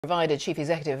Chief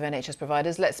Executive of NHS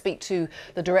Providers. Let's speak to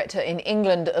the Director in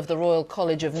England of the Royal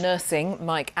College of Nursing,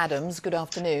 Mike Adams. Good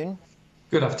afternoon.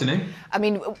 Good afternoon. I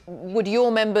mean, would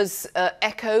your members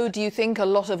echo, do you think, a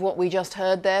lot of what we just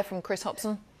heard there from Chris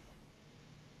Hopson?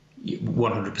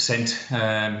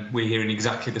 100%. We're hearing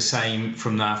exactly the same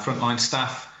from our frontline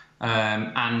staff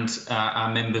and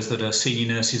our members that are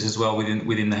senior nurses as well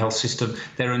within the health system.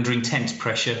 They're under intense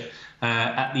pressure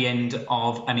at the end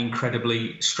of an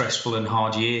incredibly stressful and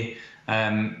hard year.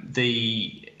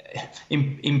 The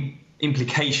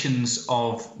implications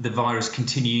of the virus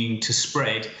continuing to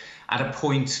spread at a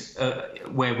point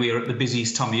where we are at the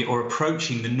busiest time of the year, or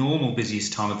approaching the normal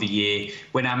busiest time of the year,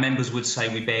 when our members would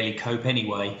say we barely cope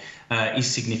anyway, is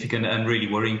significant and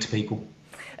really worrying to people.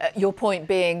 Your point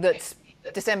being that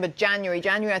December, January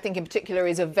I think in particular,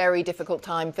 is a very difficult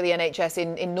time for the NHS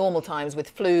in normal times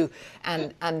with flu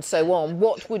and so on.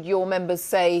 What would your members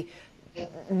say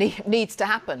needs to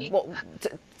happen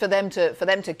for them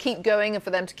to keep going and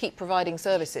for them to keep providing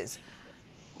services?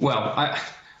 Well,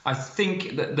 I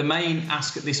think that the main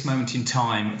ask at this moment in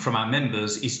time from our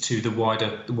members is to the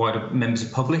wider members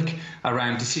of public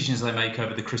around decisions they make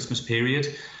over the Christmas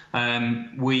period.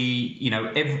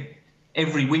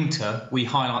 Every winter we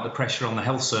highlight the pressure on the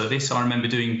health service. I remember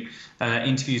doing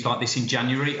interviews like this in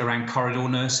January around corridor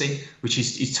nursing, which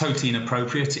is totally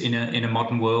inappropriate in a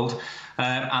modern world.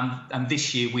 And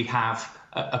this year we have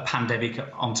a pandemic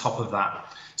on top of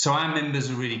that. So our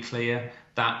members are really clear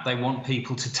that they want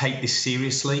people to take this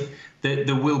seriously.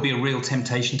 There will be a real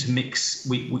temptation to mix.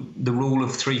 The rule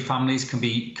of three families can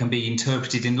be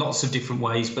interpreted in lots of different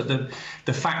ways, but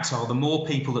the facts are the more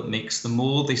people that mix, the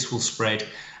more this will spread,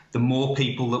 the more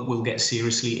people that will get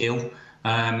seriously ill,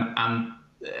 and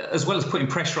as well as putting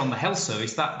pressure on the health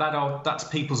service, that's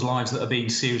people's lives that are being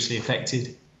seriously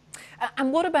affected.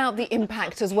 And what about the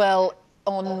impact as well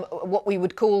on what we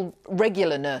would call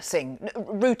regular nursing,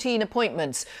 routine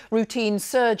appointments, routine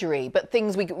surgery, but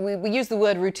things we use the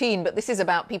word routine, but this is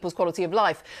about people's quality of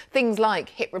life. Things like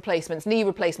hip replacements, knee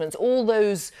replacements, all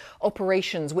those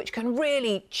operations which can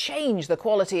really change the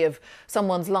quality of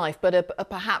someone's life, but are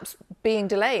perhaps being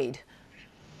delayed.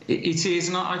 It is,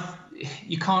 and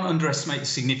you can't underestimate the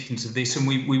significance of this, and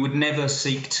we would never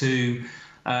seek to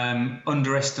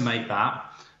underestimate that.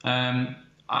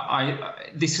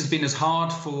 This has been as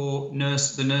hard for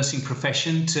the nursing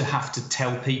profession to have to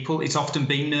tell people. It's often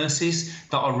been nurses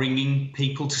that are ringing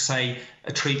people to say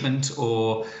a treatment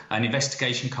or an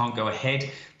investigation can't go ahead.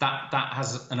 That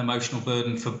has an emotional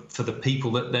burden for the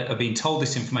people that are being told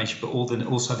this information, but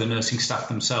also the nursing staff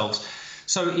themselves.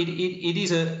 So it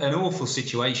is an awful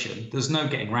situation. There's no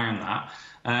getting around that.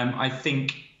 I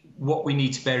think what we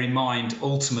need to bear in mind,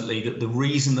 ultimately, that the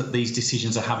reason that these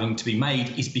decisions are having to be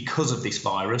made is because of this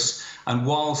virus. And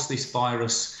whilst this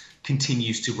virus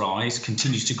continues to rise,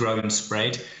 continues to grow and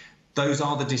spread, those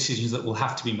are the decisions that will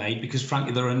have to be made because,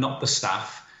 frankly, there are not the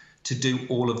staff to do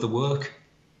all of the work.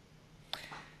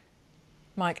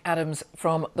 Mike Adams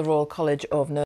from the Royal College of Nursing.